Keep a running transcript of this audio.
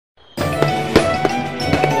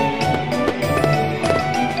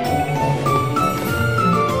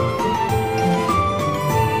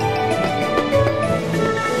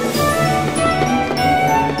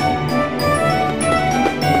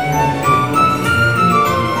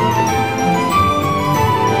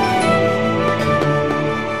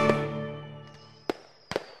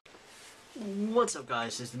What's up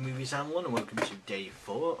guys, this is themoviesman1 and welcome to day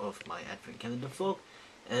 4 of my advent calendar vlog.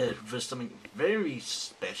 For something very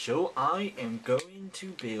special, I am going to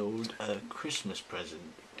build a Christmas present.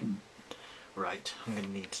 Right, I'm going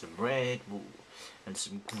to need some red wool and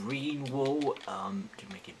some green wool to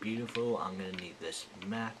make it beautiful. I'm going to need this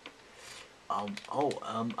map. I'm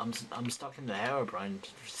stuck in the Herobrine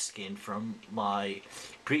skin from my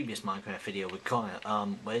previous Minecraft video with Connor.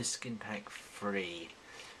 Where's skin pack 3?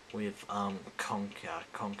 With Conquer.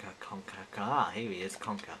 Ah, here he is,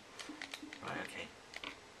 Conquer. Right, okay.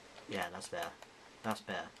 Yeah, that's better. That's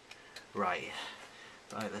better. Right.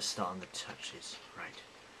 Right, let's start on the touches. Right.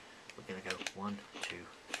 We're gonna go 1, 2,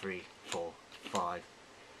 3, 4, 5,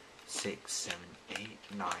 6, 7, 8,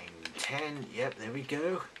 9, 10. Yep, there we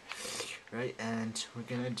go. Right, and we're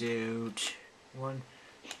gonna do 1,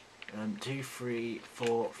 2, 3,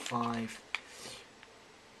 4, 5.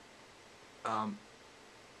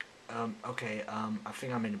 Okay, I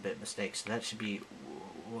think I made a bit of mistake, so that should be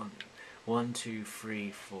 1, 2,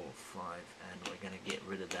 3, 4, 5, and we're gonna get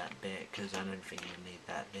rid of that bit, because I don't think we need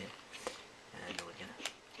that bit,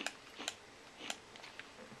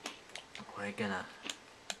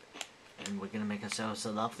 and we're gonna make ourselves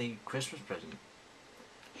a lovely Christmas present.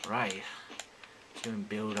 Right, let's go and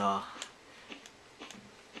build our,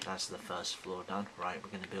 that's the first floor done. Right,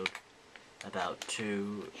 we're gonna build about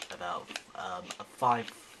a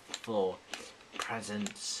 5 floor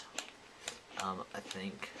presents. I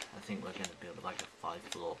think we're gonna build like a 5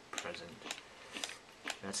 floor present.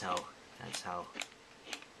 That's how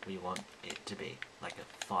we want it to be, like a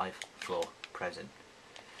 5 floor present.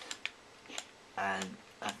 And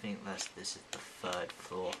I think this is the 3rd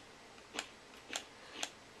floor.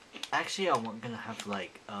 Actually, I'm gonna have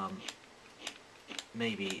like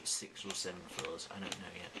maybe 6 or 7 floors. I don't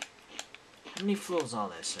know yet. How many floors are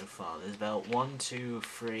there so far? There's about 1, 2,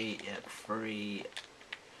 3, yep, 3,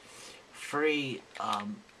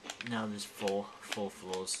 no, there's 4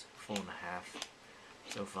 floors, 4.5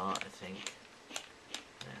 so far, I think.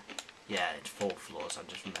 Yeah, it's 4 floors, I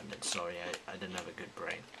just remembered, sorry, I don't have a good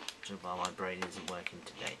brain. So far my brain isn't working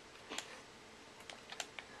today.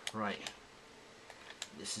 Right,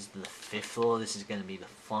 this is the 5th floor, this is going to be the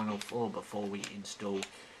final floor before we install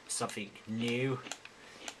something new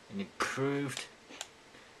and improved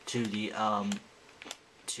to the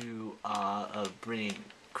brilliant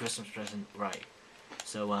Christmas present. Right,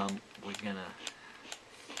 so we're gonna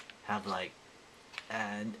have like,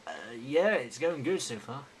 and yeah, it's going good so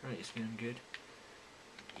far. Right, it's going good.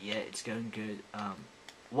 Yeah, it's going good.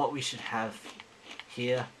 What we should have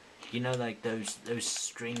here, you know, like those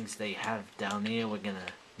strings they have down here, we're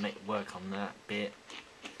gonna work on that bit.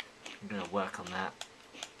 I'm gonna work on that.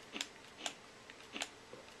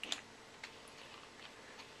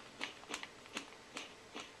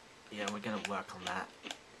 Yeah, we're gonna work on that.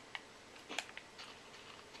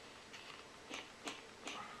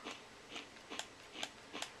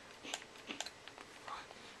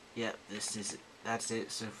 Yep, that's it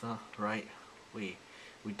so far. Right, we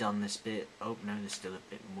done this bit. Oh no, there's still a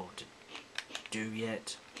bit more to do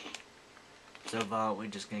yet. So far, we're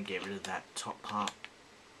just gonna get rid of that top part,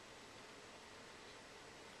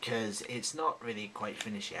 because it's not really quite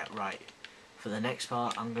finished yet. Right. For the next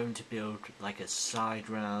part, I'm going to build like a side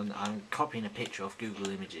round. I'm copying a picture off Google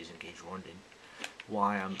Images in case you're wondering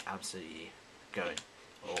why I'm absolutely going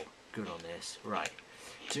all good on this. Right.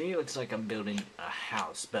 To me, it looks like I'm building a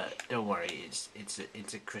house, but don't worry, it's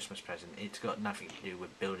a Christmas present. It's got nothing to do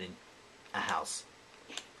with building a house.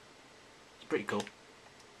 It's pretty cool.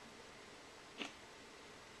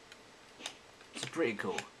 It's pretty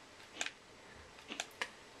cool.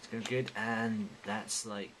 It's going good, and that's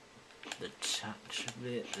like the touch of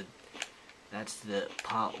it. That's the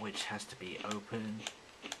part which has to be open.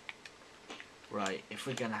 Right, if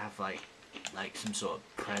we're gonna have like some sort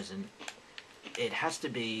of present, it has to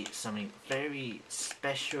be something very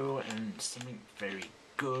special and something very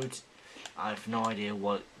good. I have no idea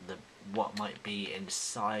what might be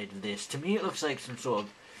inside this. To me, it looks like some sort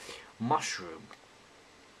of mushroom.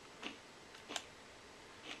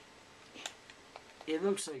 It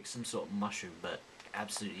looks like some sort of mushroom, but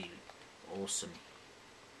absolutely awesome.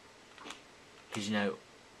 Because, you know,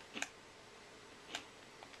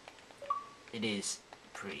 it is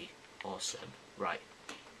pretty awesome. Right,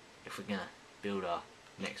 if we're gonna build our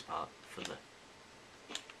next part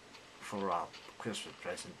for our Christmas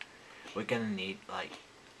present, we're gonna need like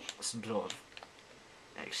some sort of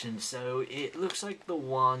action. So it looks like the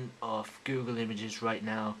one off Google Images right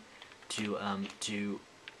now to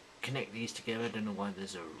connect these together. I don't know why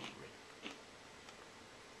there's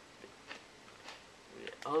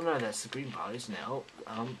a Oh no, that's the green part, isn't it? Oh,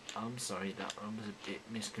 I'm sorry, that I was a bit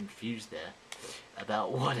misconfused there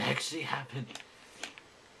about what actually happened.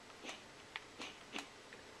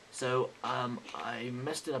 So, I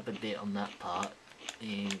messed it up a bit on that part,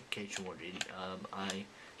 in case you're wondering. I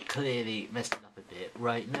clearly messed it up a bit.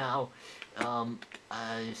 Right now,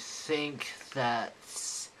 I think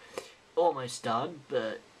that's almost done,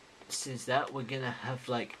 but since that, we're gonna have,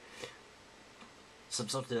 like, some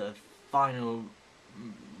sort of final...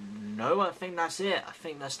 No, I think that's it. I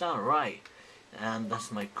think that's done, right. And that's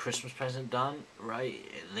my Christmas present done, right?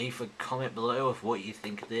 Leave a comment below of what you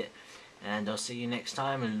think of it. And I'll see you next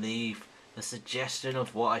time, and leave a suggestion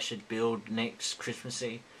of what I should build next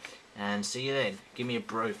Christmassy. And see you then. Give me a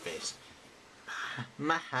bro face.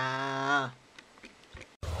 Maha.